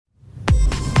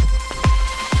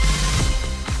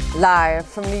Live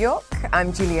from New York,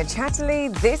 I'm Julia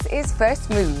Chatterley. This is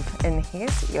First Move, and here's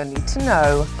what you'll need to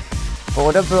know.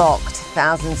 Border blocked,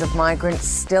 thousands of migrants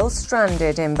still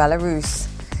stranded in Belarus.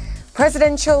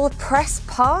 Presidential press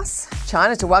pass,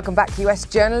 China to welcome back US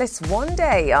journalists one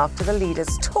day after the leaders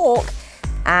talk,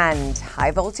 and high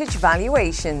voltage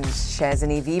valuations. Shares in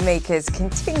EV makers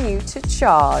continue to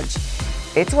charge.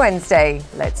 It's Wednesday,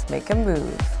 let's make a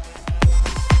move.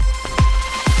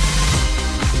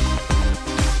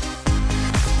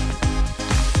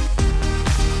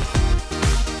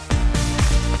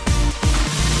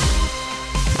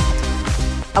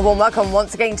 A warm welcome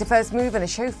once again to First Move, and a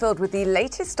show filled with the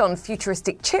latest on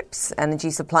futuristic chips,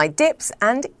 energy supply dips,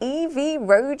 and EV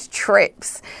road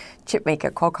trips.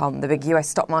 Chipmaker Qualcomm, the big US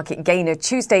stock market gainer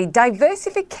Tuesday.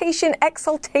 Diversification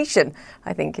exaltation,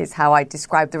 I think, is how I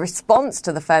describe the response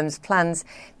to the firm's plans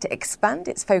to expand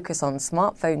its focus on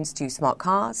smartphones to smart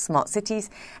cars, smart cities,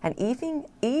 and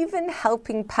even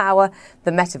helping power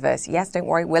the metaverse. Yes, don't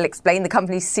worry, we'll explain. The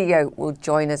company's CEO will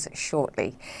join us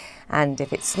shortly. And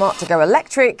if it's smart to go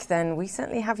electric, then we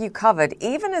certainly have you covered.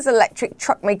 Even as electric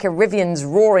truck maker Rivian's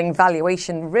roaring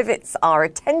valuation rivets our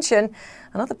attention,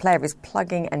 another player is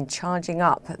plugging and charging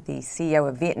up. The CEO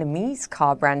of Vietnamese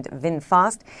car brand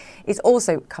VinFast is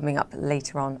also coming up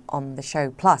later on the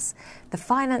show. Plus, the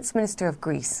finance minister of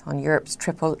Greece on Europe's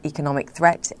triple economic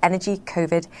threat, energy,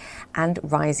 COVID, and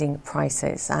rising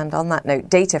prices. And on that note,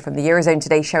 data from the Eurozone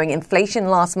today showing inflation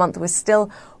last month was still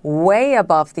way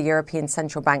above the European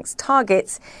Central Bank's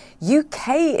targets.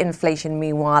 UK inflation,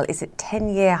 meanwhile, is at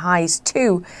 10-year highs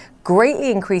too,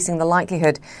 greatly increasing the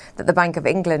likelihood that the Bank of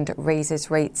England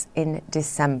raises rates in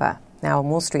December. Now on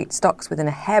Wall Street, stocks within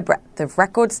a hairbreadth of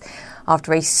records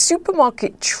after a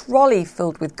supermarket trolley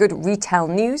filled with good retail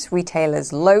news.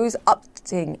 Retailers Lowe's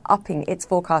upping its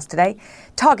forecast today.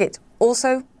 Target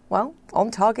also, well,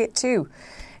 on target too.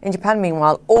 In Japan,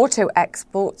 meanwhile, auto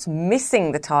exports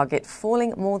missing the target,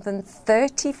 falling more than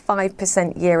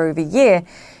 35% year over year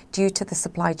due to the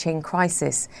supply chain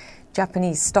crisis.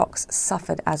 Japanese stocks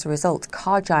suffered as a result.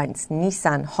 Car giants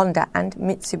Nissan, Honda and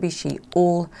Mitsubishi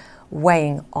all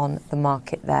weighing on the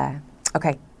market there.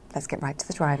 OK, let's get right to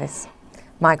the drivers.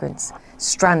 Migrants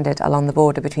stranded along the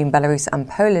border between Belarus and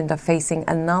Poland are facing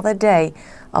another day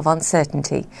of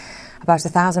uncertainty. About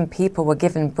 1,000 people were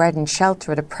given bread and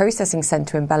shelter at a processing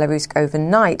centre in Belarus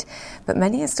overnight, but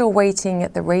many are still waiting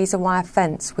at the razor wire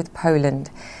fence with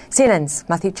Poland. CNN's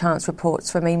Matthew Chance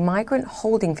reports from a migrant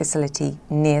holding facility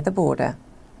near the border.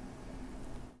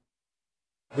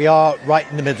 We are right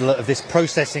in the middle of this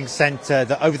processing centre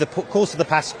that over the course of the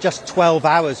past just 12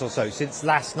 hours or so, since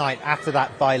last night after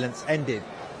that violence ended,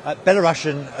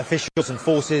 Belarusian officials and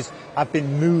forces have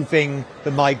been moving the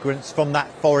migrants from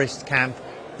that forest camp,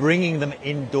 bringing them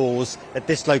indoors at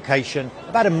this location,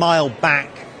 about a mile back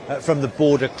from the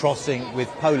border crossing with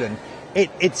Poland.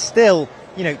 It's still,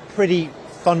 pretty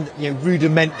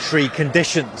rudimentary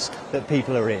conditions that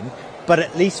people are in, but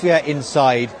at least we are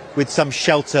inside with some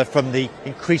shelter from the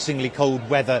increasingly cold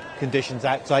weather conditions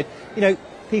outside.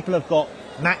 People have got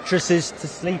mattresses to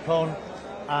sleep on,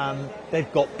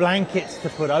 they've got blankets to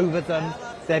put over them,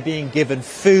 they're being given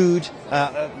food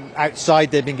outside,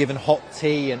 they've been given hot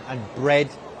tea and bread.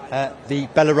 The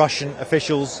Belarusian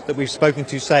officials that we've spoken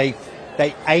to say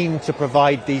they aim to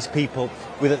provide these people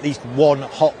with at least one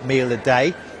hot meal a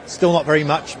day. Still not very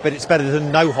much, but it's better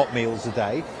than no hot meals a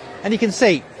day. And you can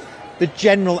see the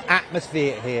general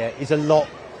atmosphere here is a lot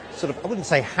I wouldn't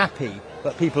say happy,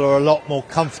 but people are a lot more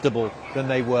comfortable than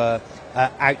they were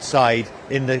outside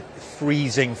in the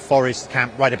freezing forest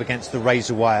camp right up against the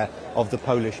razor wire of the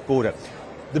Polish border.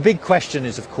 The big question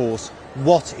is, of course,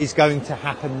 what is going to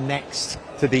happen next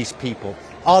to these people?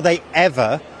 Are they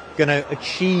ever going to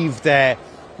achieve their,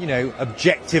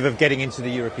 objective of getting into the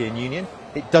European Union?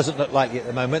 It doesn't look like it at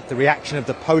the moment. The reaction of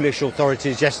the Polish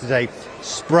authorities yesterday,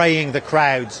 spraying the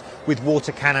crowds with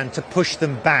water cannon to push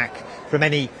them back from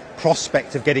any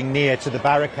prospect of getting near to the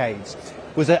barricades,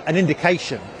 was an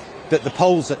indication that the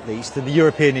Poles, at least, and the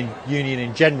European Union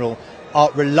in general,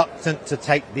 are reluctant to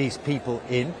take these people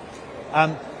in.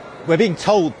 We're being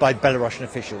told by Belarusian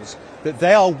officials that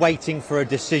they are waiting for a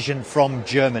decision from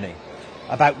Germany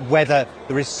about whether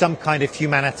there is some kind of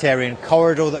humanitarian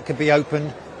corridor that could be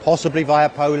opened, possibly via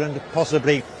Poland,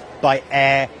 possibly by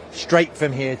air, straight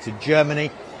from here to Germany.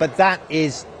 But that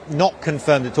is not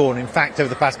confirmed at all. And in fact, over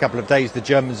the past couple of days, the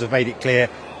Germans have made it clear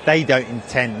they don't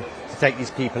intend to take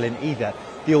these people in either.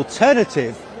 The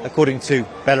alternative, according to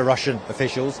Belarusian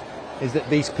officials, is that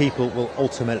these people will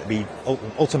ultimately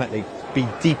be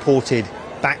deported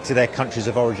back to their countries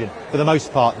of origin. For the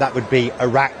most part, that would be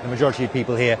Iraq. The majority of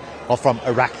people here are from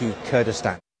Iraqi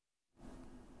Kurdistan.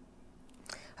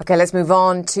 OK, let's move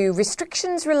on to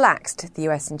restrictions relaxed. The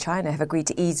US and China have agreed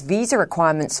to ease visa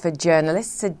requirements for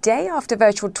journalists a day after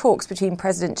virtual talks between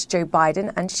President Joe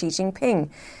Biden and Xi Jinping.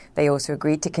 They also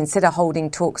agreed to consider holding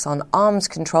talks on arms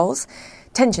controls.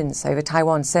 Tensions over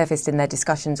Taiwan surfaced in their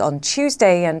discussions on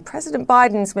Tuesday, and President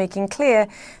Biden's making clear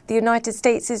the United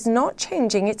States is not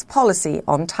changing its policy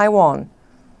on Taiwan.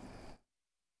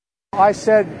 I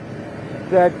said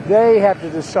that they have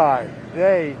to decide.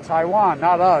 They, Taiwan,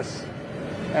 not us.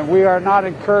 And we are not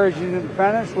encouraging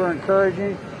independence. We're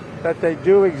encouraging that they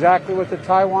do exactly what the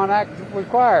Taiwan Act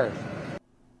requires.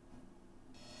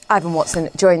 Ivan Watson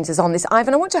joins us on this.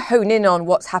 Ivan, I want to hone in on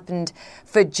what's happened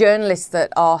for journalists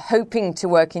that are hoping to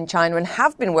work in China and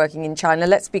have been working in China.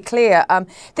 Let's be clear.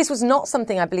 This was not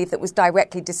something, I believe, that was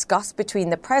directly discussed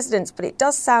between the presidents, but it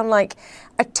does sound like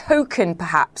a token,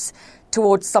 perhaps,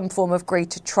 towards some form of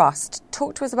greater trust.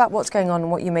 Talk to us about what's going on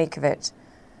and what you make of it.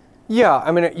 Yeah,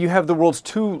 I mean, you have the world's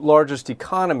two largest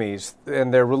economies,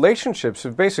 and their relationships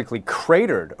have basically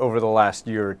cratered over the last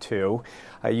year or two.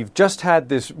 You've just had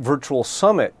this virtual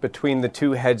summit between the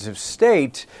two heads of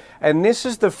state, and this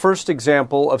is the first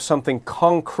example of something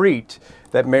concrete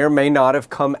that may or may not have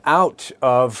come out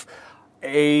of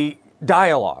a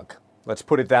dialogue, let's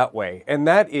put it that way. And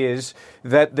that is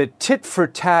that the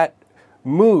tit-for-tat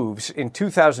moves in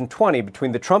 2020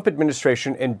 between the Trump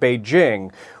administration and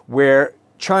Beijing, where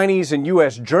Chinese and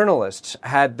U.S. journalists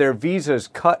had their visas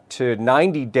cut to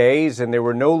 90 days and they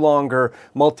were no longer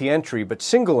multi-entry but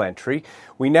single entry.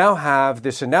 We now have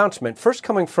this announcement, first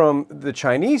coming from the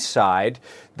Chinese side,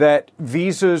 that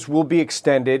visas will be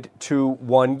extended to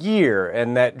 1 year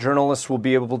and that journalists will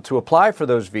be able to apply for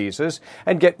those visas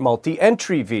and get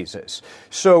multi-entry visas.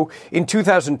 So in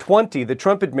 2020, the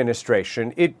Trump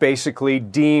administration, it basically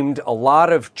deemed a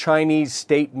lot of Chinese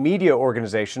state media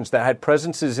organizations that had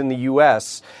presences in the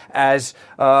U.S. as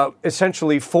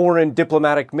essentially foreign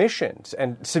diplomatic missions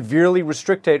and severely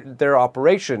restricted their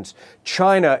operations.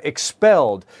 China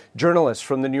expelled journalists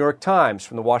from the New York Times,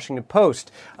 from the Washington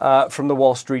Post, from the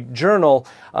Wall Street Journal.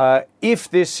 If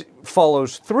this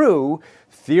follows through,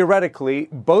 theoretically,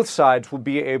 both sides will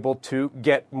be able to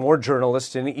get more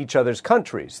journalists in each other's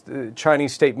countries. The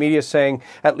Chinese state media saying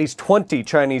at least 20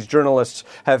 Chinese journalists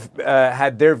have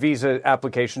had their visa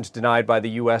applications denied by the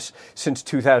U.S. since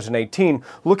 2018.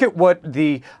 Look at what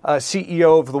the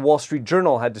CEO of the Wall Street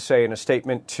Journal had to say in a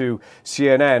statement to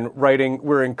CNN, writing,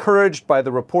 "We're encouraged by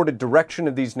the reported direction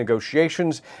of these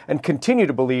negotiations and continue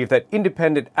to believe that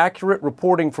independent, accurate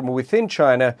reporting from within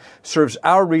China serves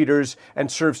our readers and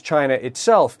serves China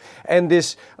itself." And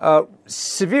this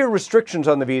severe restrictions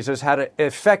on the visas had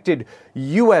affected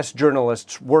U.S.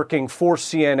 journalists working for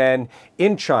CNN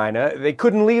in China. They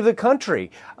couldn't leave the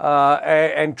country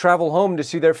and travel home to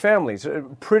see their families.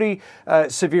 Pretty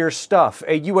severe stuff.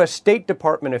 A U.S. State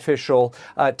Department official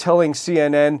telling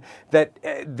CNN that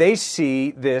they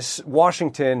see this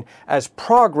Washington as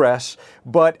progress,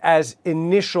 but as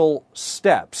initial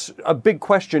steps. A big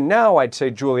question now, I'd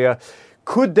say, Julia,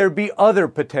 could there be other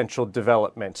potential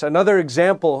developments? Another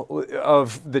example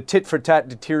of the tit-for-tat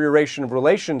deterioration of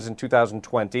relations in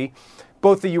 2020,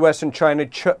 both the U.S. and China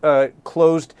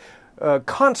closed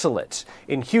consulates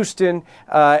in Houston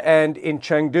and in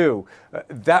Chengdu.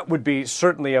 That would be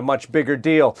certainly a much bigger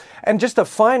deal. And just a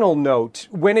final note,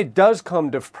 when it does come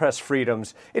to press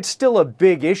freedoms, it's still a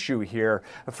big issue here.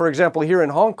 For example, here in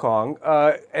Hong Kong,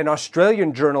 an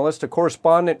Australian journalist, a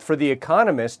correspondent for The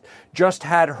Economist, just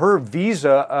had her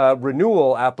visa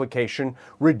renewal application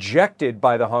rejected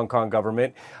by the Hong Kong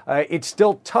government. It's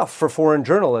still tough for foreign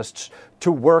journalists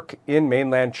to work in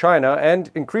mainland China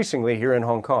and increasingly here in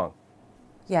Hong Kong.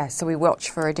 Yeah, so we watch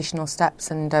for additional steps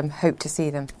and hope to see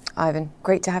them. Ivan,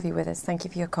 great to have you with us. Thank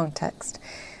you for your context.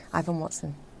 Ivan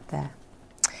Watson there.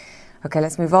 OK,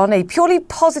 let's move on. A purely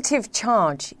positive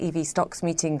charge. EV stocks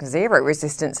meeting zero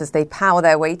resistance as they power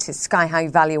their way to sky-high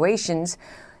valuations.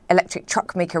 Electric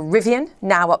truck maker Rivian,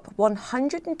 now up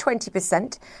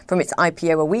 120% from its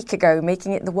IPO a week ago,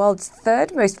 making it the world's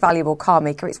third most valuable car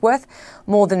maker. It's worth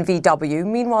more than VW.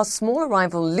 Meanwhile, smaller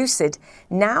rival Lucid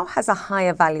now has a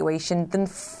higher valuation than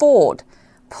Ford.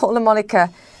 Paula Monica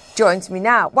joins me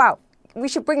now. Wow, we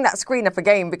should bring that screen up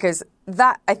again because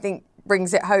that, I think,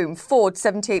 brings it home. Ford,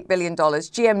 $78 billion.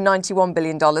 GM, $91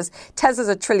 billion. Tesla's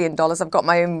 $1 trillion. I've got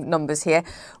my own numbers here.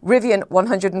 Rivian,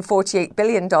 $148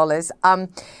 billion.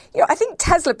 I think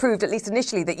Tesla proved, at least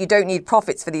initially, that you don't need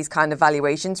profits for these kind of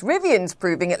valuations. Rivian's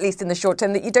proving, at least in the short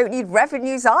term, that you don't need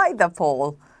revenues either,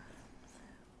 Paul.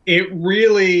 It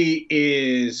really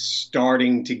is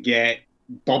starting to get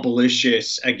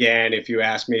bubblicious again, if you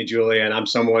ask me, Julia. And I'm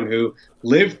someone who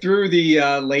lived through the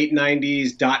late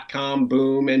 90s .com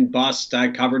boom and bust. I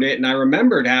covered it, and I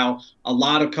remembered how a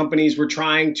lot of companies were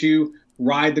trying to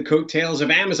ride the coattails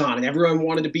of Amazon, and everyone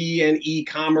wanted to be an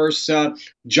e-commerce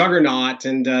juggernaut,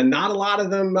 and not a lot of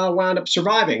them wound up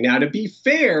surviving. Now, to be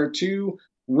fair to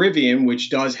Rivian, which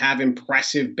does have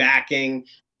impressive backing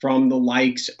from the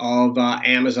likes of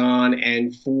Amazon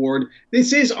and Ford,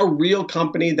 this is a real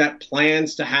company that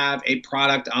plans to have a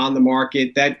product on the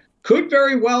market that could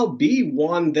very well be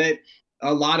one that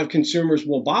a lot of consumers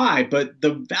will buy. But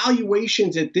the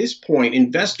valuations at this point,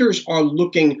 investors are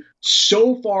looking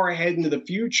so far ahead into the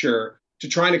future to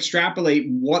try and extrapolate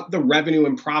what the revenue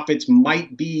and profits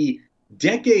might be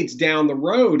decades down the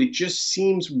road. It just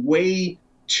seems way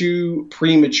too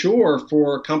premature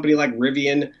for a company like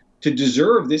Rivian to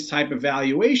deserve this type of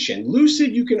valuation.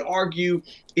 Lucid, you can argue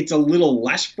it's a little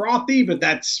less frothy, but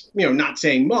that's, not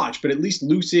saying much. But at least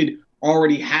Lucid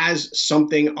already has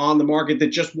something on the market that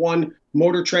just won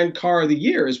Motor Trend Car of the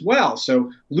Year as well.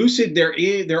 So Lucid,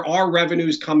 there are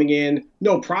revenues coming in,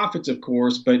 no profits, of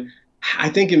course, but I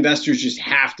think investors just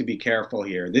have to be careful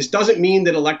here. This doesn't mean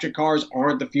that electric cars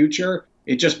aren't the future.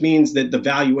 It just means that the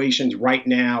valuations right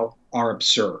now are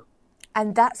absurd.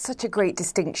 And that's such a great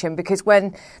distinction, because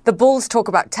when the bulls talk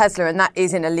about Tesla, and that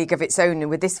is in a league of its own, and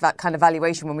with this kind of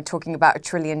valuation, when we're talking about $1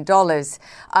 trillion,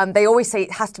 they always say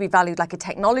it has to be valued like a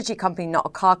technology company, not a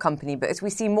car company. But as we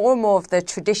see more and more of the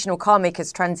traditional car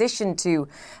makers transition to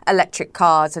electric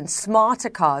cars and smarter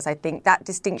cars, I think that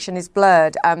distinction is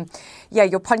blurred.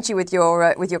 You're punchy with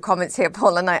your comments here,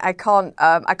 Paul, and I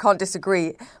can't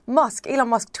disagree. Elon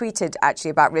Musk tweeted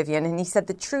actually about Rivian, and he said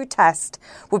the true test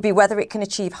would be whether it can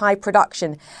achieve high production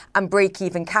and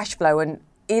break-even cash flow. And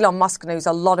Elon Musk knows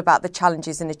a lot about the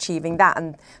challenges in achieving that.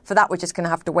 And for that, we're just going to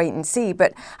have to wait and see.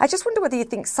 But I just wonder whether you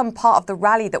think some part of the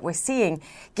rally that we're seeing,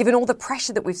 given all the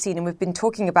pressure that we've seen and we've been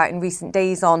talking about in recent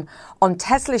days on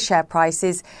Tesla share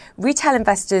prices, retail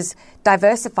investors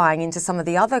diversifying into some of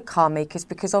the other car makers,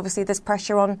 because obviously there's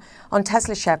pressure on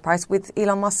Tesla share price with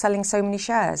Elon Musk selling so many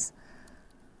shares.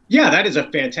 Yeah, that is a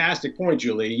fantastic point,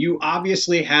 Julie. You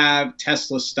obviously have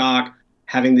Tesla stock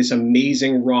having this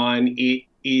amazing run. It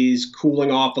is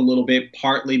cooling off a little bit,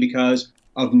 partly because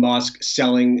of Musk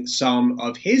selling some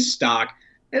of his stock.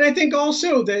 And I think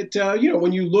also that,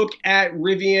 when you look at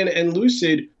Rivian and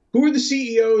Lucid, who are the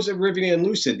CEOs of Rivian and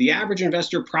Lucid? The average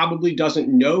investor probably doesn't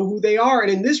know who they are.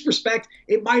 And in this respect,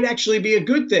 it might actually be a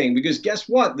good thing, because guess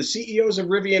what? The CEOs of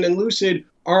Rivian and Lucid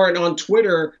aren't on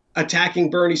Twitter attacking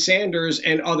Bernie Sanders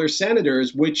and other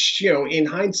senators, which, in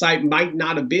hindsight might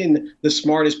not have been the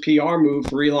smartest PR move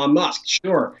for Elon Musk.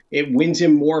 Sure, it wins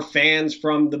him more fans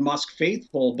from the Musk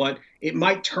faithful, but it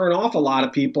might turn off a lot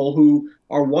of people who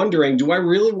are wondering, do I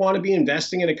really want to be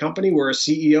investing in a company where a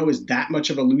CEO is that much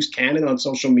of a loose cannon on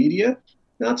social media?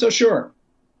 Not so sure.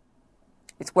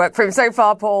 It's worked for him so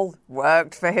far, Paul.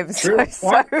 Worked for him so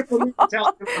far.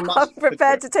 I'm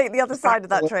prepared to take the other side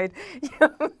of that trade.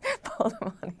 Paul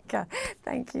and Monica,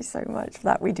 thank you so much for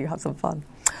that. We do have some fun.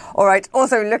 All right.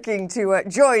 Also looking to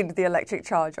join the electric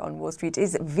charge on Wall Street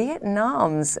is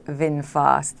Vietnam's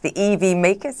VinFast. The EV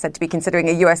maker is said to be considering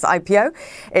a US IPO.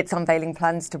 It's unveiling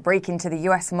plans to break into the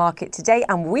US market today.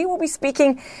 And we will be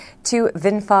speaking to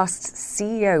VinFast's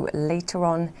CEO later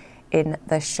on in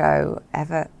the show.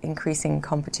 Ever increasing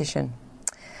competition.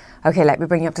 Okay, let me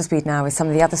bring you up to speed now with some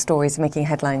of the other stories making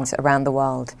headlines around the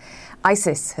world.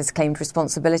 ISIS has claimed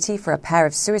responsibility for a pair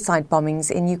of suicide bombings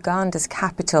in Uganda's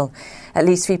capital. At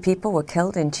least 3 people were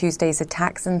killed in Tuesday's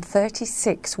attacks and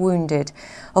 36 wounded.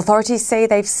 Authorities say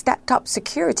they've stepped up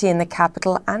security in the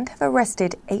capital and have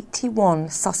arrested 81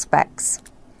 suspects.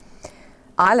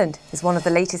 Ireland is one of the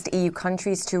latest EU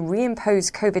countries to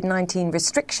reimpose COVID-19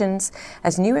 restrictions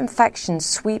as new infections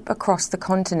sweep across the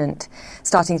continent.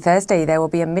 Starting Thursday, there will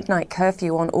be a midnight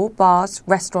curfew on all bars,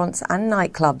 restaurants and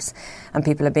nightclubs, and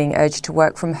people are being urged to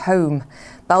work from home.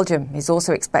 Belgium is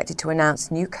also expected to announce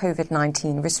new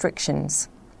COVID-19 restrictions.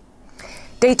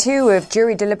 Day 2 of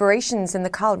jury deliberations in the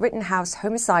Kyle Rittenhouse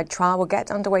homicide trial will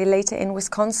get underway later in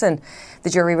Wisconsin.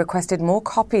 The jury requested more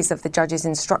copies of the judge's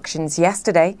instructions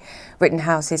yesterday.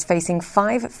 Rittenhouse is facing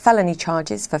 5 felony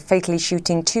charges for fatally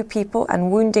shooting 2 people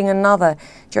and wounding another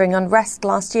during unrest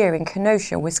last year in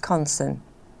Kenosha, Wisconsin.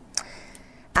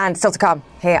 And still to come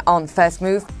here on First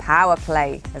Move, Power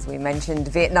Play. As we mentioned,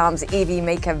 Vietnam's EV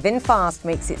maker VinFast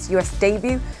makes its US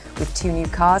debut with 2 new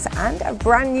cars and a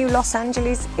brand new Los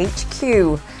Angeles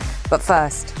HQ. But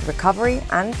first, recovery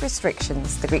and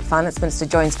restrictions. The Greek finance minister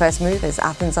joins First Move as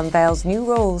Athens unveils new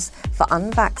rules for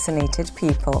unvaccinated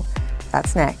people.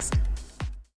 That's next.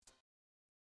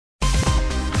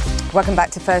 Welcome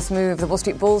back to First Move. The Wall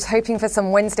Street Bulls hoping for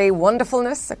some Wednesday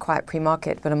wonderfulness. A quiet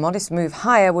pre-market, but a modest move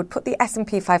higher would put the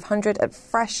S&P 500 at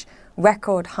fresh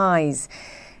record highs.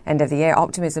 End of the year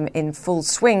optimism in full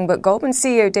swing, but Goldman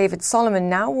CEO David Solomon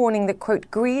now warning that,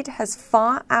 quote, greed has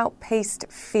far outpaced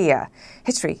fear.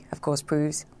 History, of course,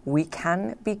 proves we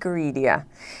can be greedier.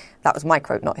 That was my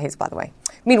quote, not his, by the way.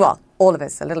 Meanwhile, all of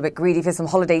us a little bit greedy for some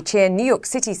holiday cheer. New York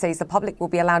City says the public will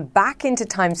be allowed back into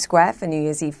Times Square for New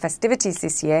Year's Eve festivities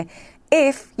this year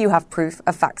if you have proof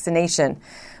of vaccination.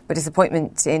 But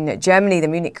disappointment in Germany, the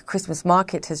Munich Christmas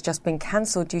market has just been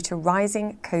cancelled due to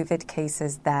rising COVID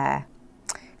cases there.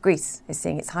 Greece is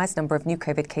seeing its highest number of new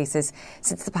COVID cases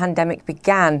since the pandemic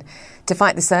began. To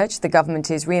fight the surge, the government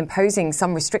is reimposing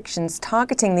some restrictions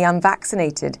targeting the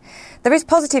unvaccinated. There is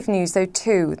positive news, though,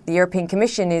 too. The European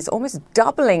Commission is almost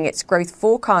doubling its growth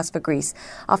forecast for Greece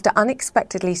after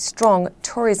unexpectedly strong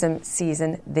tourism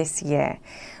season this year.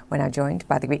 We're now joined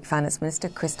by the Greek Finance Minister,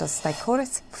 Christos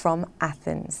Stykoris from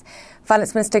Athens.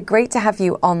 Finance Minister, great to have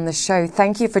you on the show.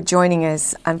 Thank you for joining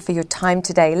us and for your time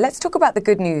today. Let's talk about the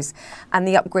good news and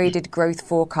the upgraded growth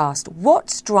forecast.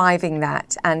 What's driving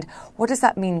that, and what does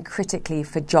that mean critically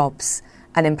for jobs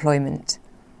and employment?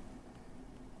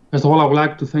 First of all, I would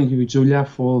like to thank you, Julia,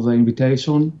 for the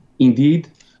invitation. Indeed,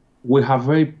 we have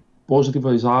very positive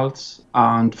results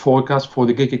and forecasts for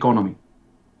the Greek economy,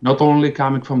 not only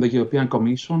coming from the European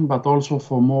Commission, but also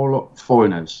from all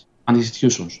foreigners and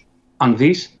institutions. And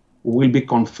this will be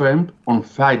confirmed on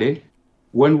Friday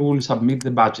when we will submit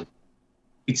the budget.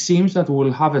 It seems that we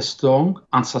will have a strong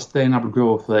and sustainable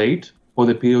growth rate for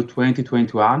the period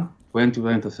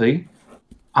 2021-2023.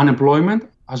 Unemployment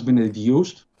has been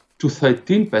reduced to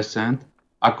 13%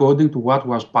 according to what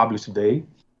was published today.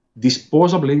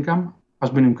 Disposable income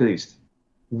has been increased.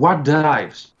 What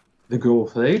drives the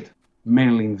growth rate?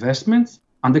 Mainly investments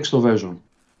and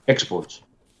exports.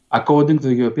 According to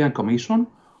the European Commission,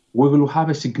 we will have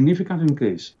a significant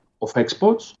increase of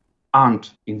exports and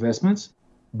investments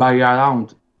by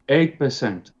around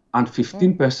 8% and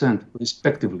 15%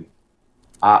 respectively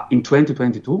in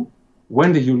 2022,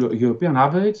 when the European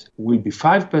average will be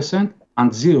 5%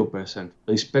 and 0%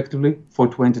 respectively for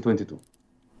 2022.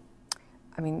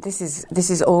 I mean, this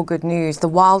is all good news. The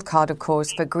wild card, of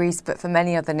course, for Greece, but for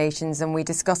many other nations, and we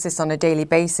discuss this on a daily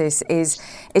basis, is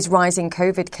rising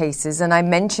COVID cases. And I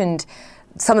mentioned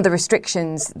some of the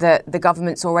restrictions that the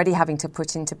government's already having to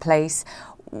put into place.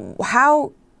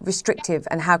 How restrictive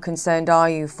and how concerned are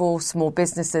you for small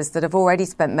businesses that have already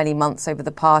spent many months over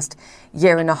the past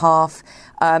year and a half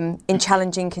in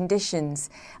challenging conditions?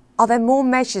 Are there more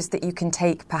measures that you can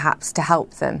take, perhaps, to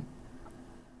help them?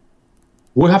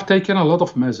 We have taken a lot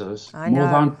of measures,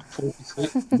 more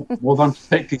than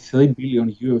 33 billion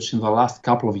euros in the last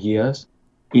couple of years,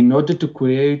 in order to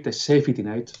create a safety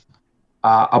net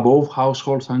above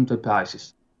households and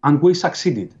enterprises. And we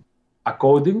succeeded,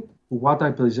 according to what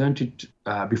I presented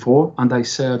before and I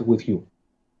shared with you.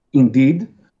 Indeed,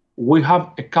 we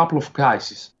have a couple of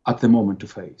crises at the moment to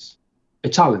face,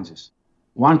 challenges.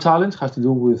 One challenge has to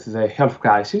do with the health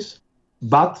crisis,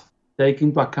 but take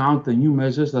into account the new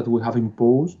measures that we have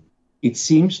imposed, it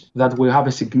seems that we have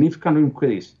a significant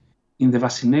increase in the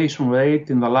vaccination rate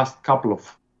in the last couple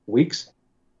of weeks,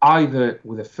 either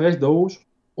with the first dose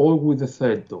or with the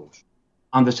third dose.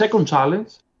 And the second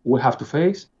challenge we have to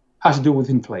face has to do with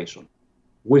inflation.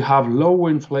 We have lower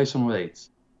inflation rates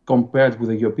compared with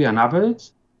the European average,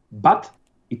 but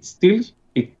it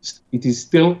is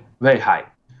still very high.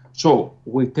 So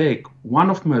we take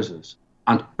one-off measures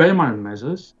and permanent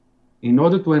measures in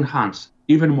order to enhance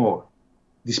even more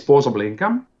disposable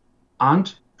income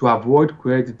and to avoid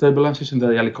creating turbulences in the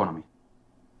real economy.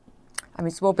 I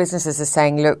mean, small businesses are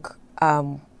saying, look,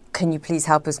 can you please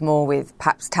help us more with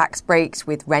perhaps tax breaks,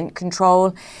 with rent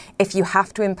control? If you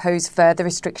have to impose further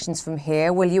restrictions from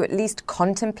here, will you at least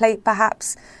contemplate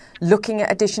perhaps looking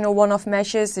at additional one-off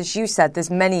measures? As you said,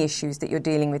 there's many issues that you're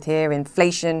dealing with here,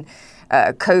 inflation,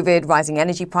 COVID, rising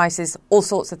energy prices, all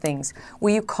sorts of things.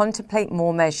 Will you contemplate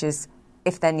more measures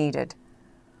if they're needed?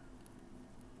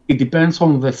 It depends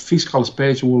on the fiscal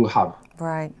space we will have.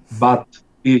 Right. But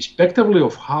irrespectively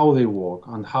of how they work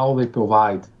and how they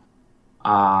provide,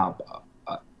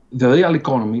 the real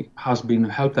economy has been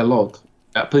helped a lot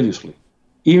previously.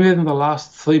 Even in the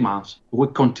last 3 months, we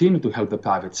continue to help the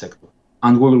private sector.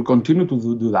 And we will continue to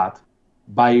do that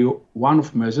by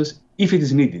one-off measures if it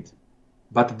is needed.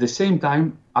 But at the same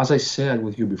time, as I shared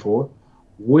with you before,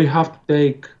 we have to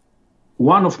take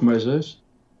one-off measures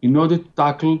in order to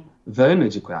tackle the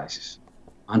energy crisis.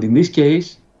 And in this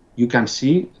case, you can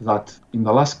see that in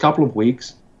the last couple of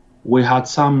weeks, we had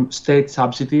some state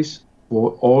subsidies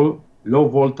for all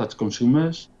low-voltage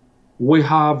consumers We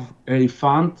have a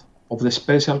refund of the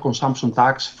special consumption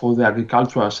tax for the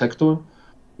agricultural sector.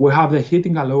 We have the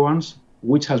heating allowance,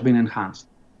 which has been enhanced.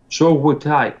 So we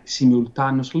try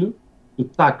simultaneously to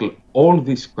tackle all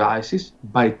these crises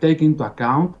by taking into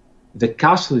account the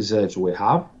cash reserves we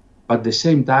have, but at the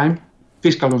same time,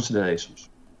 fiscal considerations.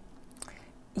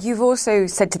 You've also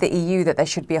said to the EU that there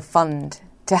should be a fund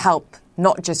to help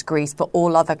not just Greece, but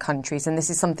all other countries. And this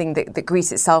is something that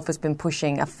Greece itself has been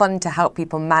pushing, a fund to help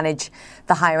people manage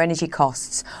the higher energy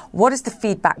costs. What has the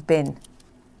feedback been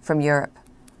from Europe?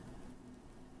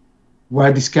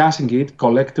 We're discussing it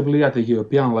collectively at the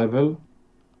European level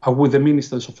with the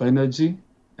ministers of energy.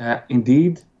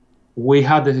 Indeed, we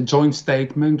had a joint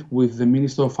statement with the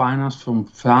Minister of Finance from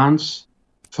France,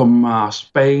 from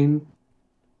Spain,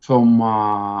 from,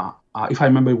 if I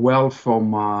remember well, from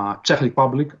Czech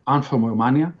Republic and from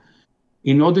Romania,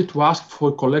 in order to ask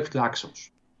for collective actions,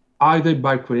 either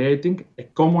by creating a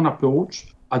common approach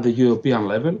at the European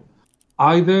level,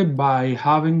 either by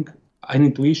having an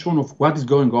intuition of what is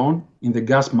going on in the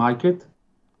gas market,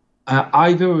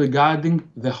 either regarding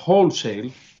the wholesale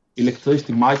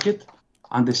electricity market,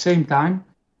 and at the same time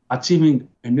achieving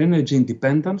an energy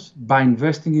independence by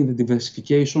investing in the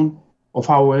diversification of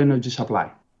our energy supply.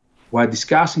 We're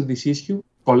discussing this issue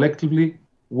collectively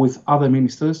with other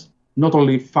ministers, not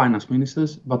only finance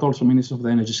ministers, but also ministers of the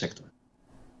energy sector.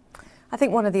 I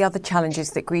think one of the other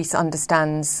challenges that Greece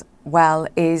understands well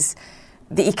is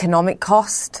the economic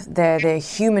cost, the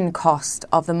human cost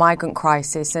of the migrant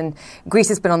crisis. And Greece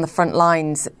has been on the front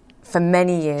lines for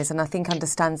many years and I think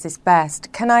understands this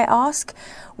best. Can I ask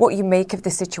what you make of the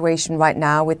situation right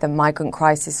now with the migrant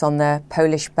crisis on the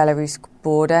Polish-Belarus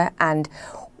border, and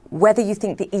whether you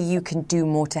think the EU can do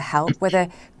more to help, whether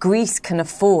Greece can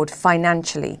afford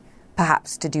financially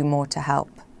perhaps to do more to help?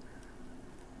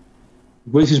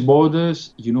 Greece's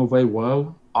borders, you know very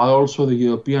well, are also the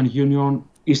European Union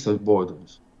eastern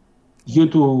borders. Due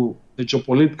to the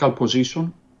geopolitical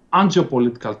position and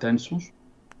geopolitical tensions,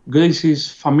 Greece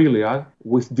is familiar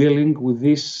with dealing with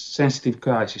this sensitive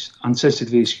crisis and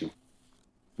sensitive issue.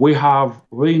 We have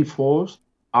reinforced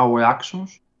our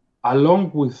actions along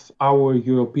with our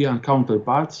European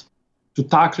counterparts to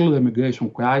tackle the migration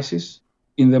crisis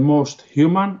in the most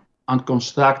human and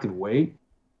constructive way,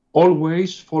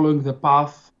 always following the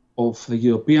path of the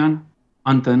European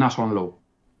and international law.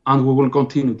 And we will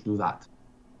continue to do that.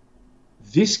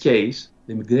 This case,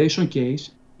 the migration case,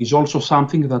 is also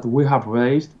something that we have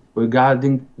raised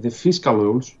regarding the fiscal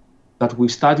rules that we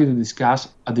started to discuss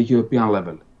at the European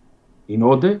level, in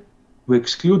order to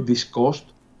exclude this cost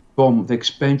from the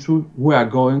expenditure we are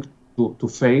going to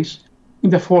face in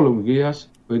the following years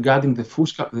regarding the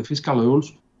fiscal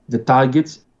rules, the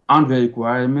targets and the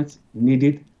requirements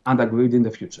needed and agreed in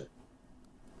the future.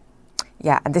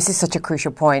 Yeah, and this is such a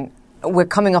crucial point. We're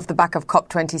coming off the back of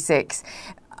COP26.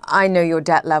 I know your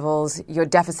debt levels, your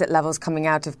deficit levels coming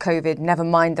out of COVID, never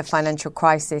mind the financial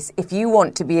crisis. If you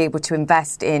want to be able to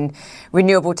invest in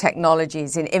renewable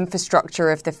technologies, in infrastructure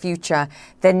of the future,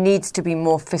 there needs to be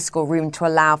more fiscal room to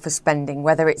allow for spending,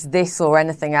 whether it's this or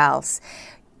anything else.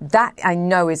 That, I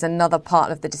know, is another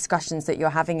part of the discussions that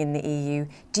you're having in the EU.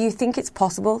 Do you think it's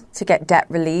possible to get debt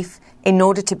relief in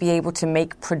order to be able to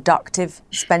make productive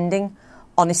spending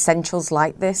on essentials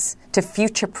like this, to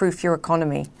future-proof your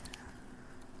economy?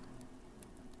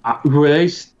 We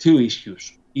raise two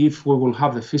issues. If we will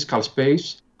have the fiscal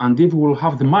space and if we will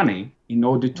have the money in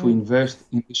order to invest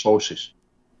in resources.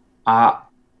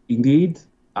 Indeed,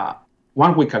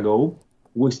 1 week ago,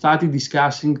 we started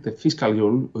discussing the fiscal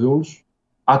rules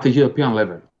at the European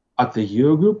level, at the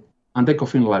Eurogroup and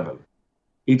ECOFIN level.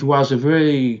 It was a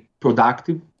very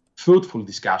productive, fruitful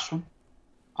discussion.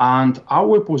 And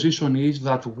our position is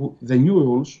that the new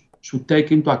rules should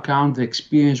take into account the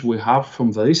experience we have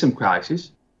from the recent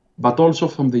crisis, but also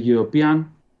from the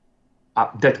European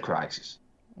debt crisis.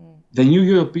 The new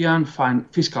European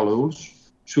fiscal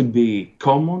rules should be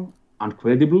common and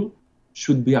credible,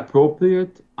 should be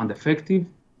appropriate and effective,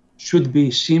 should be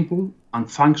simple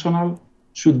and functional,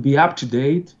 should be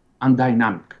up-to-date and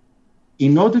dynamic.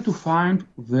 In order to find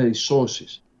the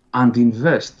resources and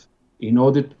invest in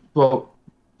order to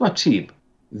achieve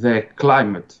the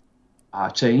climate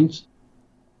change,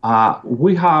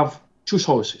 we have two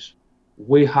sources.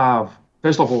 We have,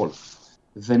 first of all,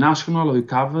 the National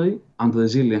Recovery and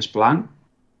Resilience Plan,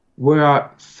 where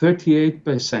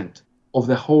 38% of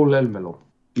the whole envelope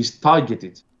is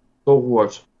targeted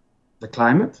towards the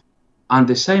climate. And at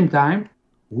the same time,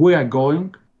 we are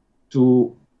going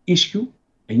to issue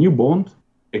a new bond,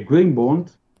 a green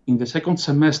bond, in the second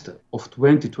semester of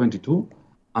 2022.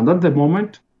 And at the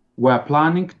moment, we are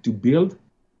planning to build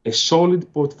a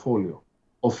solid portfolio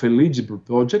of eligible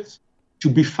projects to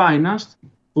be financed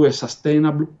through a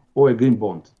sustainable or a green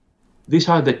bond. These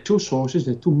are the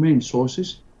two main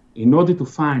sources in order to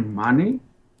find money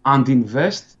and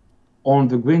invest on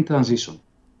the green transition.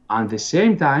 At the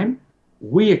same time,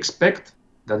 we expect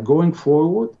that going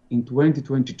forward in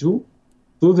 2022,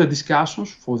 through the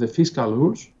discussions for the fiscal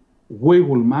rules, we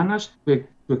will manage to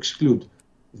exclude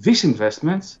these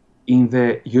investments in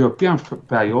the European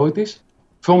priorities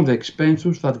from the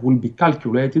expenditures that will be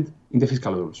calculated in the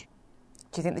fiscal rules.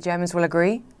 Do you think the Germans will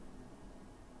agree?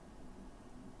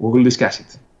 We will discuss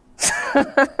it.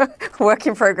 Work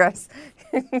in progress.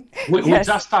 We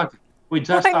just started.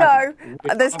 I know.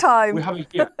 There's time. We have a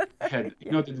year ahead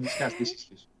in order to discuss this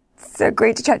issue. So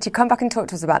great to chat to you. Come back and talk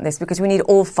to us about this, because we need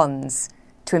all funds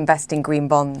to invest in green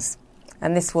bonds.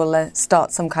 And this will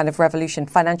start some kind of revolution,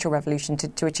 financial revolution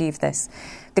to achieve this.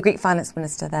 The Greek finance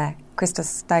minister there, Christos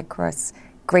Stavros,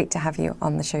 great to have you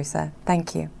on the show, sir.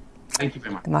 Thank you. Thank you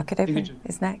very much. The Market Open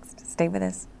is next. Stay with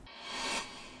us.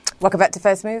 Welcome back to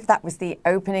First Move. That was the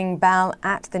opening bell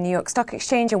at the New York Stock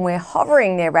Exchange, and we're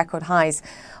hovering near record highs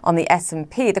on the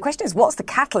S&P. The question is, what's the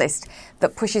catalyst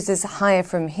that pushes us higher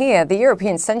from here? The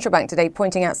European Central Bank today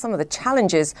pointing out some of the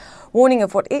challenges, warning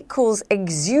of what it calls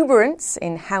exuberance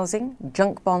in housing,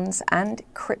 junk bonds and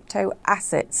crypto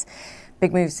assets.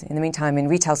 Big moves in the meantime in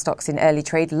retail stocks in early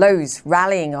trade. Lowe's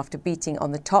rallying after beating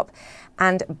on the top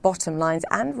and bottom lines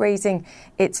and raising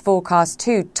its forecast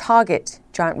too. Target,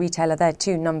 giant retailer there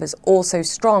too, numbers also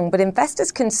strong. But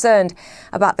investors concerned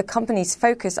about the company's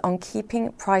focus on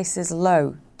keeping prices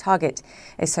low. Target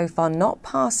is so far not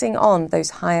passing on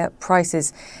those higher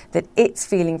prices that it's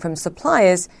feeling from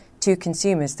suppliers to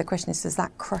consumers. The question is, does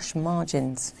that crush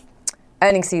margins?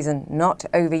 Earnings season not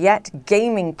over yet.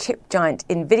 Gaming chip giant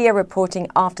Nvidia reporting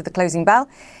after the closing bell.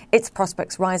 Its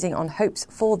prospects rising on hopes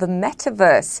for the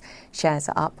metaverse. Shares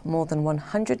are up more than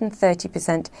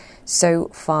 130% so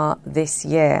far this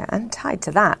year. And tied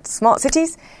to that, smart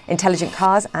cities, intelligent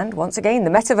cars, and once again,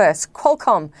 the metaverse.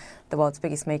 Qualcomm, the world's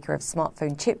biggest maker of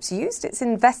smartphone chips, used its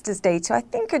Investors' Day to, I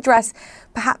think, address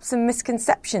perhaps some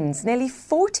misconceptions. Nearly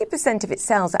 40% of its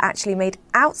sales are actually made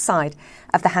outside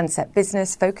of the handset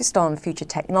business, focused on future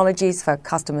technologies for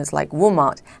customers like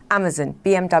Walmart, Amazon,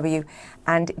 BMW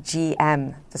and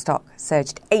GM. The stock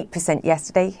surged 8%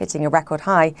 yesterday, hitting a record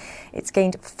high. It's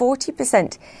gained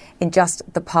 40% in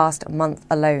just the past month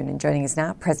alone. And joining us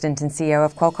now, President and CEO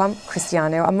of Qualcomm,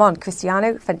 Cristiano Amon.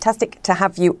 Cristiano, fantastic to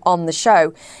have you on the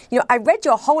show. You know, I read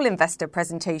your whole investor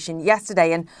presentation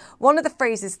yesterday, and one of the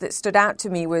phrases that stood out to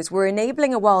me was, we're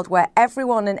enabling a world where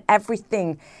everyone and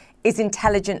everything is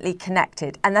intelligently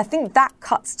connected. And I think that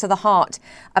cuts to the heart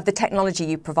of the technology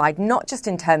you provide, not just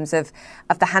in terms of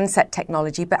the handset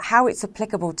technology, but how it's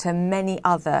applicable to many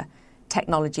other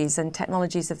technologies and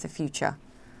technologies of the future.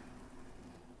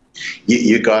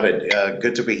 You got it.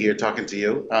 Good to be here talking to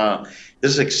you.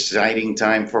 This is an exciting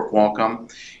time for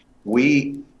Qualcomm.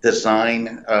 We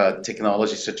design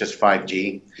technologies such as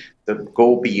 5G that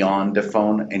go beyond the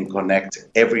phone and connect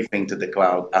everything to the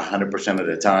cloud 100% of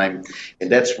the time.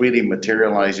 And that's really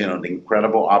materializing on the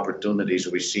incredible opportunities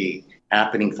we see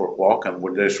happening for Qualcomm,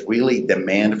 where there's really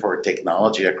demand for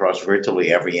technology across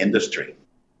virtually every industry.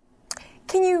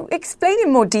 Can you explain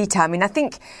in more detail? I mean, I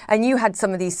think, and you had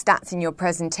some of these stats in your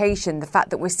presentation, the fact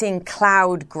that we're seeing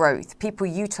cloud growth, people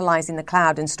utilizing the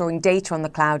cloud and storing data on the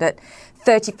cloud at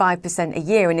 35% a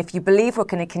year. And if you believe we're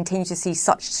going to continue to see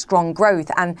such strong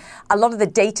growth, and a lot of the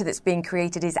data that's being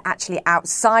created is actually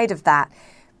outside of that,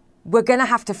 we're going to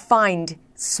have to find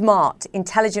smart,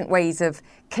 intelligent ways of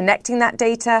connecting that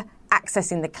data,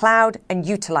 accessing the cloud and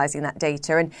utilizing that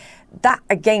data. And that,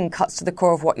 again, cuts to the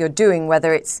core of what you're doing,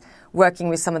 whether it's working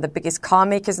with some of the biggest car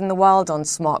makers in the world on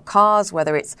smart cars,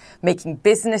 whether it's making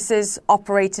businesses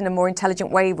operate in a more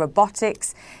intelligent way,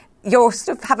 robotics. You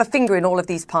sort of have a finger in all of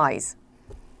these pies.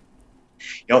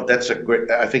 You know,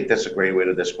 I think that's a great way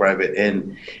to describe it.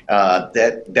 And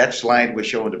that slide we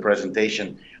show in the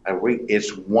presentation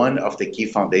is one of the key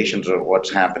foundations of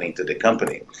what's happening to the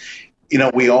company. You know,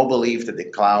 we all believe that the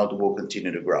cloud will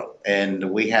continue to grow,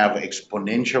 and we have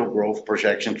exponential growth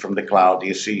projections from the cloud.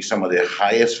 You see some of the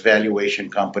highest valuation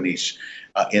companies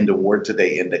in the world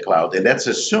today in the cloud, and that's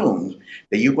assumed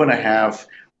that you're going to have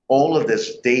all of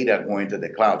this data going to the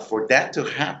cloud. For that to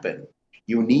happen,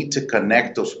 you need to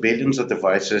connect those billions of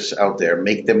devices out there,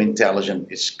 make them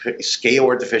intelligent, scale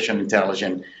artificial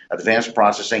intelligence, advanced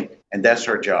processing, and that's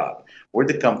our job. We're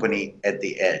the company at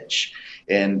the edge.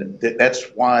 And that's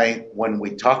why when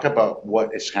we talk about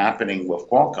what is happening with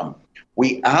Qualcomm,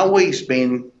 we always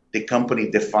been the company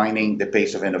defining the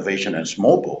pace of innovation as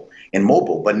mobile.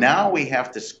 But now we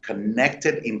have this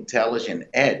connected intelligent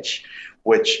edge,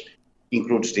 which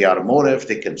includes the automotive,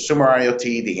 the consumer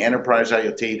IoT, the enterprise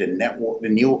IoT, the network,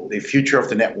 the future of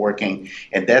the networking,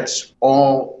 and that's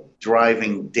all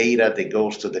driving data that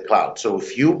goes to the cloud. So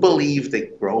if you believe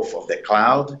the growth of the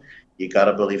cloud, you got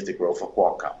to believe the growth of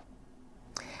Qualcomm.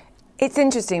 It's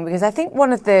interesting because I think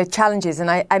one of the challenges,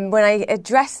 and when I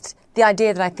addressed the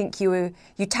idea that I think you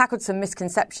tackled some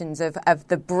misconceptions of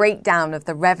the breakdown of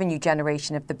the revenue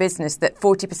generation of the business, that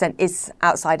 40% is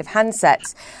outside of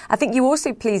handsets. I think you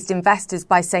also pleased investors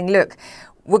by saying, look,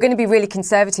 we're going to be really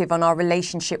conservative on our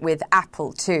relationship with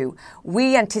Apple too.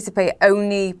 We anticipate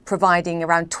only providing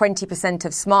around 20%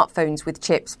 of smartphones with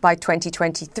chips by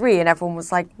 2023. And everyone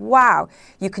was like, wow,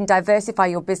 you can diversify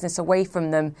your business away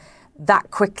from them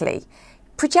that quickly.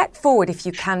 Project forward, if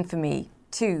you can, for me,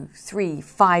 2, 3,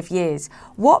 5 years.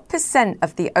 What %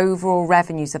 of the overall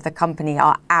revenues of the company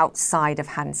are outside of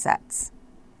handsets?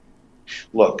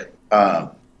 Look,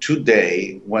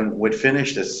 today, when we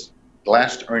finish this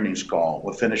last earnings call,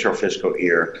 we'll finish our fiscal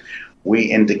year, we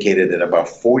indicated that about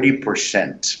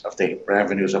 40% of the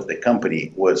revenues of the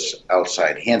company was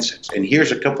outside handsets. And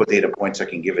here's a couple of data points I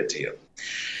can give it to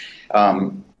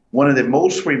you. One of the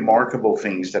most remarkable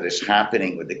things that is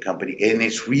happening with the company, and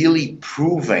it's really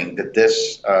proving that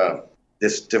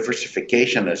this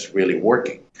diversification is really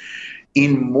working.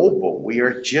 In mobile, we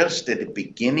are just at the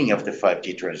beginning of the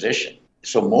 5G transition.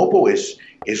 So mobile is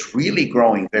really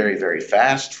growing very, very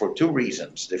fast for two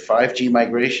reasons: the 5G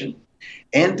migration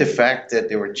and the fact that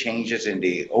there were changes in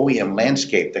the OEM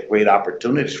landscape that create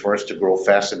opportunities for us to grow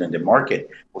faster than the market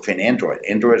within Android.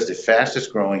 Android is the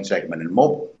fastest growing segment in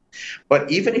mobile. But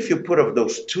even if you put up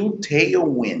those two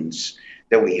tailwinds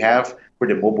that we have for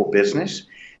the mobile business,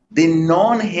 the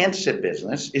non-handset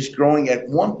business is growing at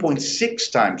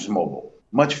 1.6 times mobile,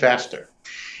 much faster.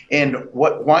 And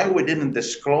why we didn't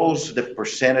disclose the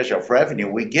percentage of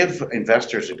revenue, we give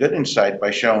investors a good insight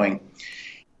by showing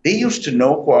they used to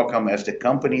know Qualcomm as the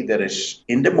company that is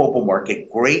in the mobile market,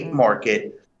 great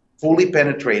market, fully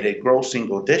penetrated, grow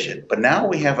single digit. But now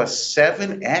we have a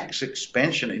 7x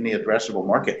expansion in the addressable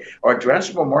market. Our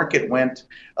addressable market went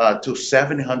to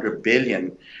 $700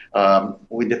 billion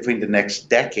within the next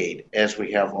decade as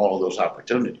we have all those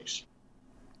opportunities.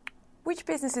 Which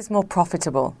business is more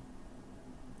profitable?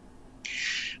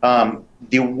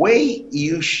 The way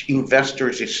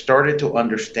investors started to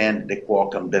understand the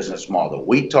Qualcomm business model,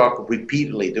 we talk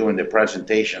repeatedly during the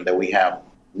presentation that we have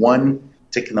one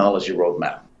technology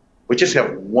roadmap. We just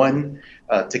have one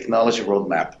technology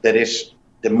roadmap that is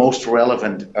the most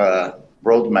relevant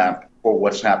roadmap for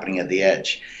what's happening at the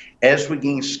edge. As we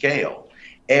gain scale,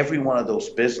 every one of those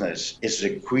businesses is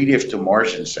accretive to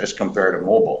margins as compared to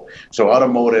mobile. So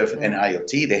automotive and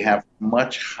IoT, they have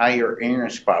much higher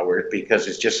earnings power because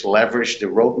it's just leveraged the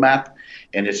roadmap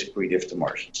and it's accretive to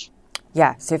margins.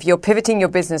 Yeah, so if you're pivoting your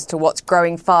business to what's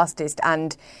growing fastest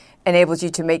and enables you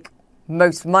to make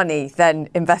most money, then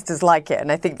investors like it.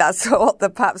 And I think that's what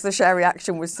perhaps the share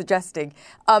reaction was suggesting.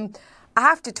 I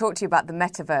have to talk to you about the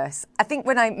metaverse. I think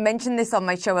when I mention this on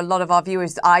my show, a lot of our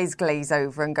viewers' eyes glaze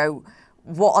over and go,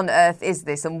 what on earth is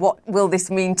this and what will this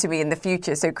mean to me in the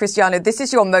future? So Cristiano, this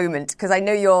is your moment, because I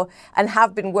know you're and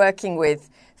have been working with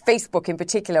Facebook in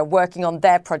particular, working on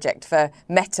their project for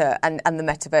Meta and the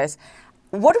metaverse.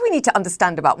 What do we need to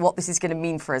understand about what this is going to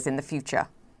mean for us in the future?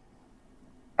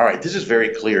 All right, this is very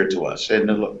clear to us.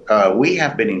 And we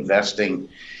have been investing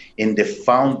in the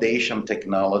foundation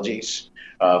technologies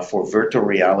for virtual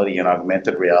reality and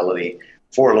augmented reality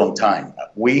for a long time.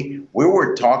 We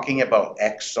were talking about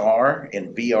XR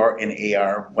and VR and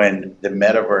AR when the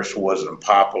metaverse wasn't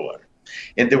popular.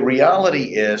 And the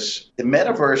reality is the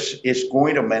metaverse is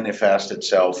going to manifest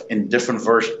itself in different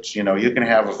versions. You know, you can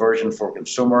have a version for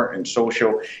consumer and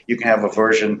social. You can have a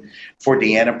version for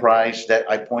the enterprise that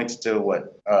I point to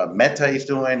what Meta is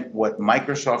doing, what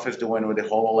Microsoft is doing with the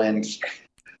HoloLens.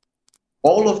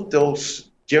 All of those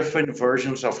different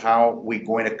versions of how we're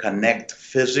going to connect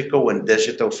physical and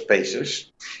digital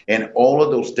spaces. And all of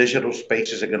those digital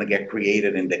spaces are going to get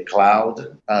created in the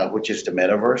cloud, which is the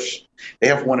metaverse. They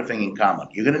have one thing in common.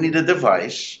 You're going to need a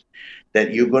device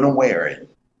that you're going to wear it,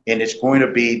 and it's going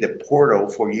to be the portal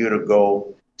for you to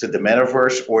go to the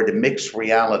metaverse or the mixed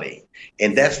reality.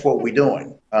 And that's what we're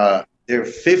doing. There are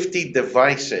 50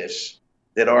 devices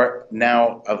that are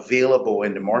now available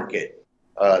in the market.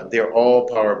 They're all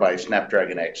powered by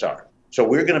Snapdragon XR. So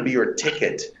we're going to be your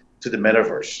ticket to the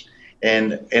metaverse.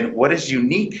 And what is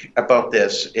unique about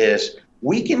this is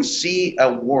we can see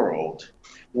a world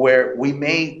where we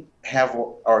may have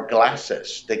our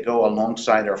glasses that go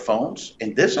alongside our phones,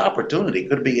 and this opportunity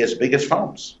could be as big as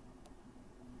phones.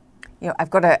 You know,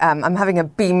 I've got I'm having a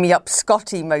beam me up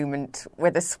Scotty moment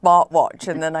with a smartwatch,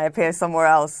 and then I appear somewhere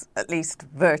else, at least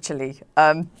virtually.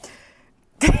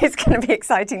 It's going to be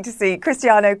exciting to see.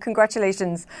 Cristiano,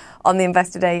 congratulations on the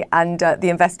Investor Day and the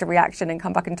investor reaction, and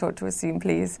come back and talk to us soon,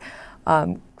 please.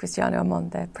 Cristiano Amon,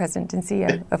 the President and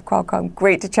CEO of Qualcomm.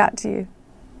 Great to chat to you.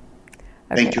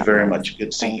 Okay, Thank you very much.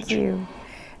 Good seeing you. Thank you.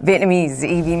 Vietnamese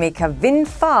EV maker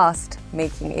VinFast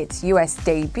making its US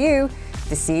debut.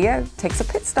 The CEO takes a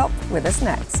pit stop with us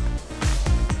next.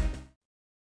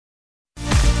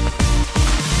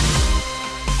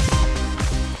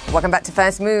 Welcome back to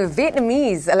First Move.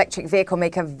 Vietnamese electric vehicle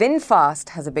maker VinFast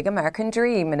has a big American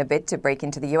dream in a bid to break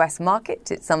into the US market.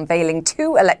 It's unveiling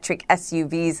 2 electric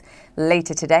SUVs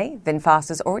later today. VinFast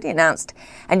has already announced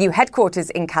a new headquarters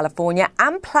in California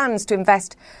and plans to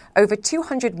invest over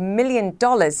 $200 million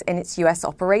in its US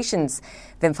operations.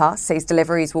 VinFast says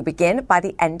deliveries will begin by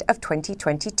the end of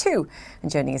 2022. And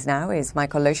joining us now is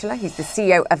Michael Loscheler. He's the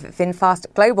CEO of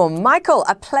VinFast Global. Michael,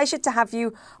 a pleasure to have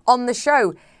you on the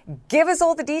show. Give us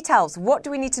all the details. What do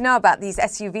we need to know about these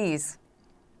SUVs?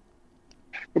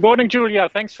 Good morning, Julia.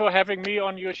 Thanks for having me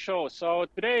on your show. So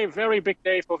today, a very big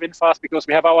day for VinFast because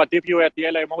we have our debut at the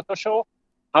LA Motor Show.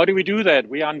 How do we do that?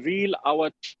 We unveil our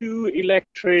 2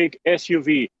 electric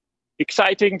SUV.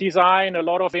 Exciting design, a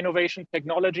lot of innovation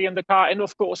technology in the car, and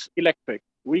of course, electric.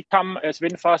 We come as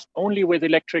VinFast only with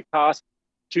electric cars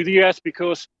to the US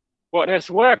because what has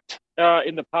worked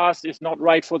in the past is not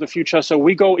right for the future. So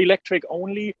we go electric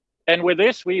only. And with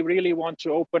this, we really want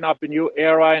to open up a new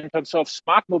era in terms of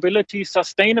smart mobility,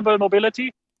 sustainable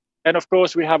mobility. And of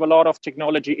course, we have a lot of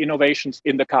technology innovations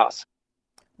in the cars.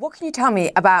 What can you tell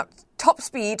me about top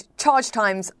speed, charge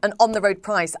times, and on-the-road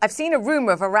price? I've seen a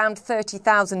rumor of around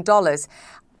 $30,000.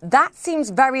 That seems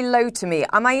very low to me.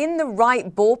 Am I in the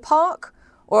right ballpark,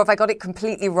 or have I got it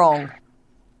completely wrong?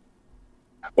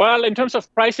 Well, in terms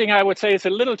of pricing, I would say it's a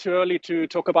little too early to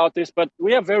talk about this, but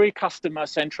we are very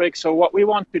customer-centric. So what we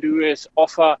want to do is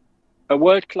offer a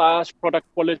world-class product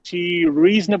quality,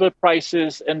 reasonable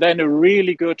prices, and then a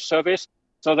really good service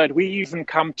so that we even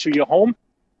come to your home.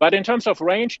 But in terms of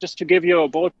range, just to give you a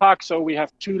ballpark, so we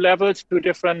have 2 levels, 2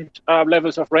 different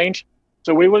levels of range.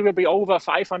 So we will be over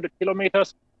 500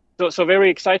 kilometers. So very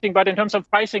exciting. But in terms of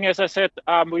pricing, as I said,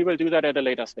 we will do that at a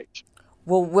later stage.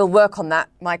 We'll work on that,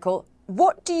 Michael.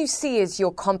 What do you see as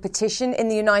your competition in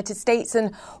the United States,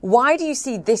 and why do you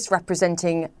see this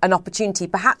representing an opportunity,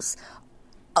 perhaps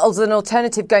as an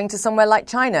alternative going to somewhere like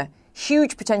China?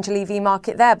 Huge potential EV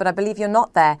market there, but I believe you're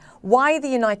not there. Why the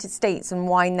United States and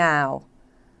why now?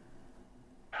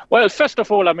 Well, first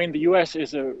of all, I mean, the US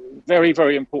is a very,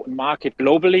 very important market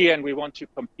globally, and we want to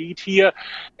compete here.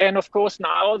 And of course,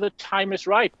 now the time is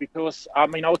right because,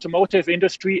 automotive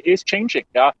industry is changing.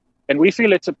 Yeah. And we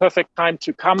feel it's a perfect time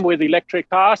to come with electric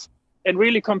cars and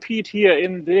really compete here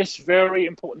in this very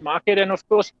important market. And of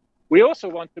course, we also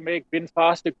want to make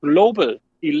VinFast a global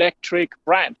electric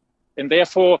brand. And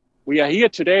therefore, we are here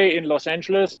today in Los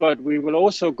Angeles, but we will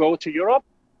also go to Europe.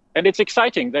 And it's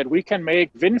exciting that we can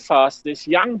make VinFast, this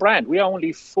young brand. We are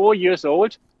only 4 years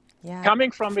old,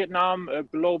 coming from Vietnam, a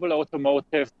global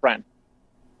automotive brand.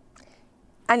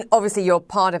 And obviously, you're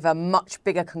part of a much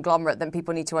bigger conglomerate than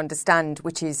people need to understand,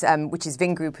 which is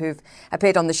Vingroup, who've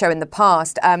appeared on the show in the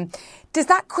past. Does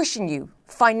that cushion you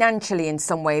financially in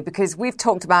some way? Because we've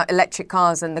talked about electric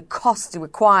cars and the cost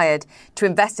required to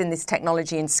invest in this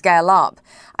technology and scale up.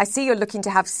 I see you're looking to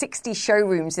have 60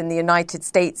 showrooms in the United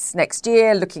States next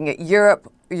year, looking at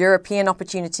European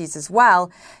opportunities as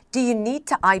well. Do you need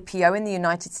to IPO in the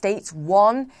United States?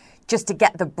 One, just to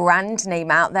get the brand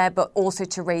name out there, but also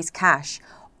to raise cash?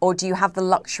 Or do you have the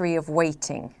luxury of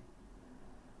waiting?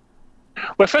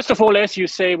 Well, first of all, as you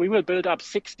say, we will build up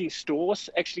 60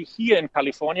 stores actually here in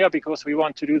California because we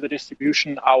want to do the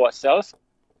distribution ourselves.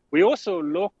 We also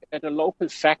look at a local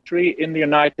factory in the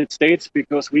United States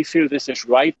because we feel this is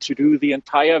right to do the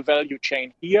entire value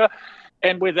chain here.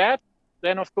 And with that,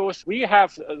 then, of course, we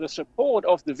have the support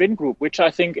of the Vingroup, which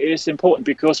I think is important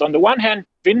because on the one hand,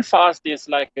 VinFast is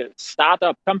like a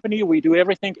startup company. We do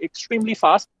everything extremely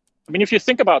fast. I mean, if you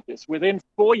think about this, within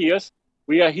 4 years,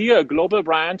 we are here, a global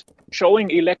brand, showing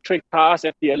electric cars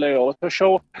at the LA Auto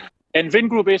Show, and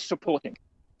Vingroup is supporting.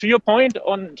 To your point,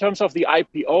 in terms of the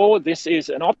IPO, this is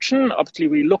an option. Obviously,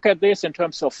 we look at this in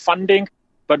terms of funding.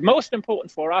 But most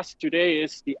important for us today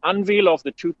is the unveil of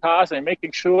the 2 cars and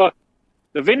making sure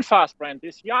the VinFast brand,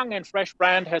 this young and fresh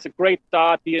brand, has a great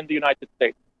start here in the United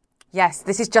States. Yes,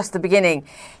 this is just the beginning.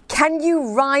 Can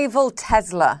you rival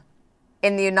Tesla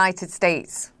in the United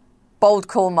States? bold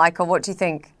call, Michael. What do you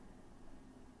think?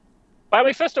 I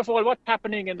mean, first of all, what's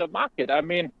happening in the market? I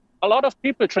mean, a lot of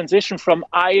people transition from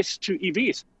ICE to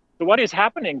EVs. So what is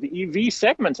happening? The EV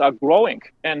segments are growing,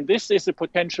 and this is the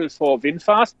potential for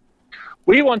VinFast.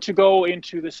 We want to go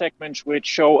into the segments which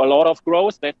show a lot of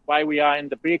growth. That's why we are in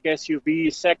the big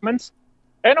SUV segments.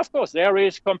 And of course, there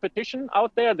is competition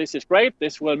out there. This is great.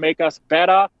 This will make us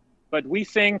better. But we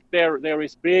think there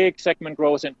is big segment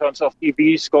growth in terms of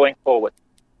EVs going forward.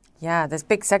 Yeah, there's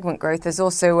big segment growth. There's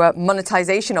also a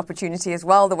monetization opportunity as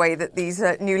well, the way that these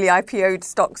newly IPO'd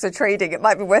stocks are trading. It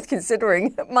might be worth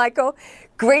considering. Michael,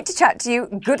 great to chat to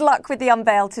you. Good luck with the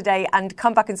unveil today, and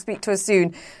come back and speak to us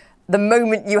soon, the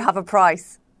moment you have a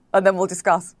price, and then we'll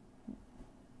discuss.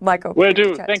 Michael. Will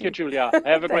do. Thank you, Julia.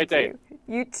 Have a great day.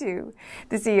 You too.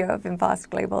 The CEO of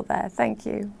VinFast Global there. Thank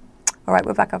you. All right,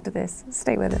 we're back after this.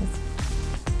 Stay with us.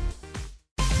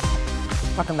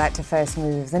 Welcome back to First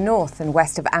Move. The north and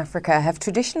west of Africa have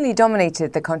traditionally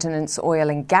dominated the continent's oil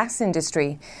and gas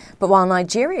industry. But while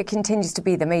Nigeria continues to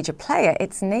be the major player,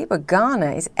 its neighbour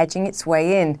Ghana is edging its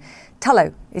way in.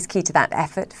 Tullow is key to that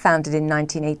effort. Founded in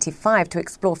 1985 to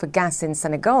explore for gas in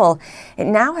Senegal, it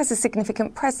now has a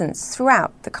significant presence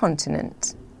throughout the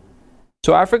continent.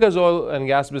 So Africa's oil and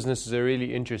gas business is a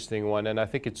really interesting one, and I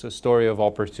think it's a story of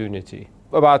opportunity.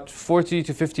 About 40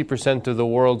 to 50% of the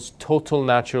world's total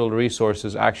natural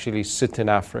resources actually sit in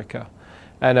Africa,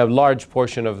 and a large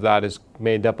portion of that is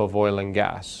made up of oil and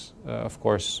gas. Of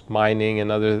course, mining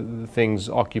and other things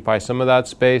occupy some of that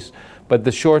space, but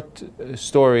the short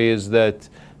story is that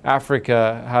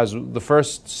Africa has the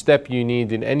first step you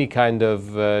need in any kind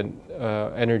of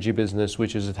energy business,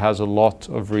 which is it has a lot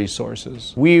of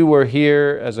resources. We were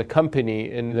here as a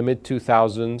company in the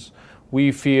mid-2000s.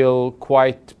 We feel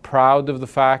quite proud of the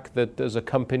fact that as a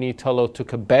company, Tullow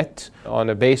took a bet on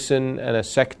a basin and a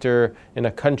sector in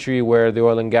a country where the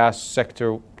oil and gas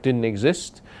sector didn't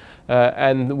exist.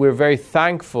 And we're very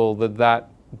thankful that that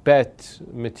bet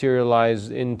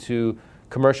materialized into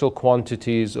commercial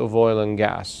quantities of oil and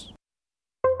gas.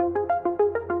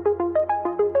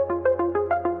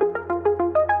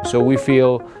 So we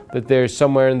feel that there's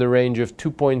somewhere in the range of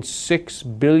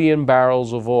 2.6 billion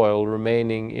barrels of oil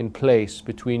remaining in place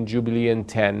between Jubilee and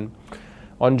 10.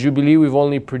 On Jubilee, we've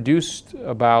only produced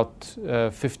about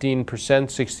 15%,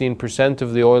 16%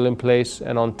 of the oil in place,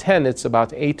 and on 10, it's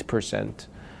about 8%.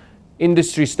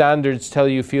 Industry standards tell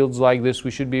you fields like this,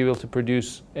 we should be able to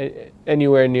produce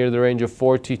anywhere near the range of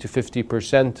 40 to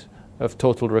 50% of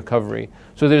total recovery.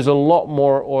 So there's a lot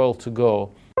more oil to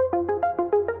go.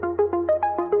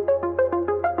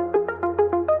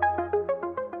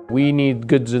 We need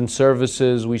goods and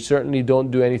services. We certainly don't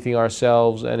do anything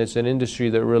ourselves, and it's an industry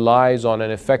that relies on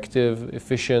an effective,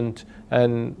 efficient,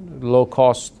 and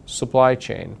low-cost supply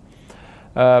chain.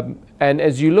 And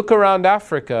as you look around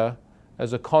Africa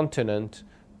as a continent,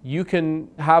 you can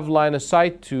have line of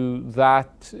sight to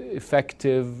that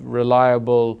effective,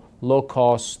 reliable,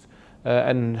 low-cost,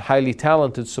 and highly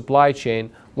talented supply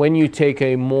chain when you take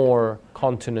a more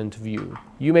continent view.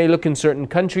 You may look in certain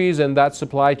countries and that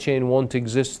supply chain won't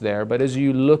exist there, but as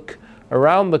you look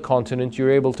around the continent,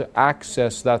 you're able to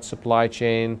access that supply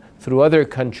chain through other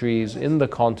countries in the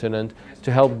continent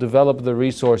to help develop the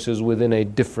resources within a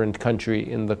different country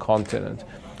in the continent.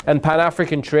 And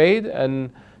Pan-African trade and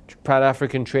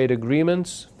Pan-African trade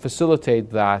agreements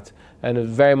facilitate that, and is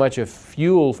very much a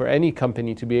fuel for any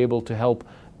company to be able to help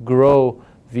grow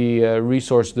the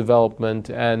resource development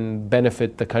and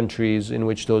benefit the countries in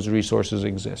which those resources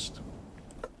exist.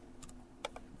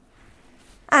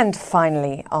 And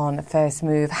finally, on First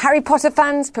Move, Harry Potter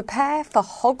fans prepare for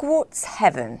Hogwarts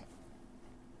heaven.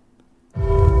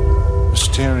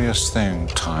 Mysterious thing,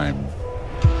 time.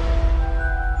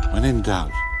 When in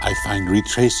doubt, I find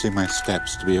retracing my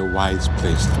steps to be a wise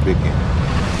place to begin.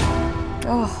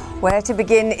 Oh, where to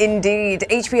begin indeed.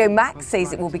 HBO Max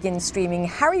says it will begin streaming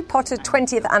Harry Potter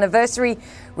 20th Anniversary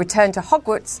Return to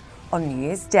Hogwarts on New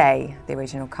Year's Day. The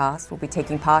original cast will be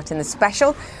taking part in the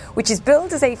special, which is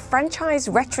billed as a franchise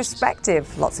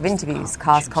retrospective. Lots of interviews,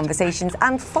 cast conversations,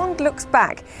 and fond looks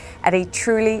back at a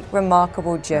truly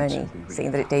remarkable journey.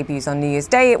 Seeing that it debuts on New Year's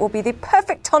Day, it will be the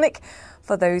perfect tonic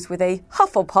for those with a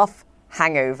Hufflepuff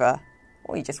hangover.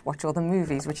 Or you just watch all the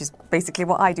movies, which is basically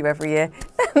what I do every year.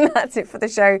 And that's it for the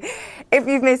show. If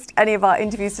you've missed any of our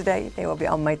interviews today, they will be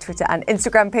on my Twitter and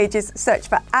Instagram pages. Search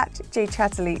for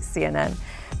 @JChatterleyCNN.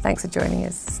 Thanks for joining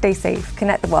us. Stay safe.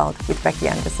 Connect the World with Becky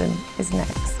Anderson is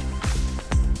next.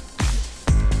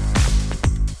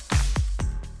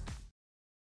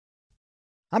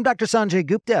 I'm Dr. Sanjay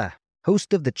Gupta,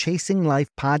 host of the Chasing Life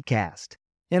podcast.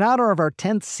 In honor of our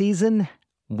 10th season,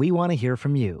 we want to hear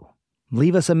from you.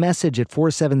 Leave us a message at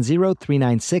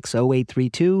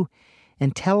 470-396-0832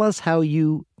 and tell us how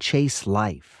you chase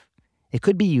life. It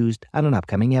could be used on an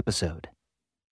upcoming episode.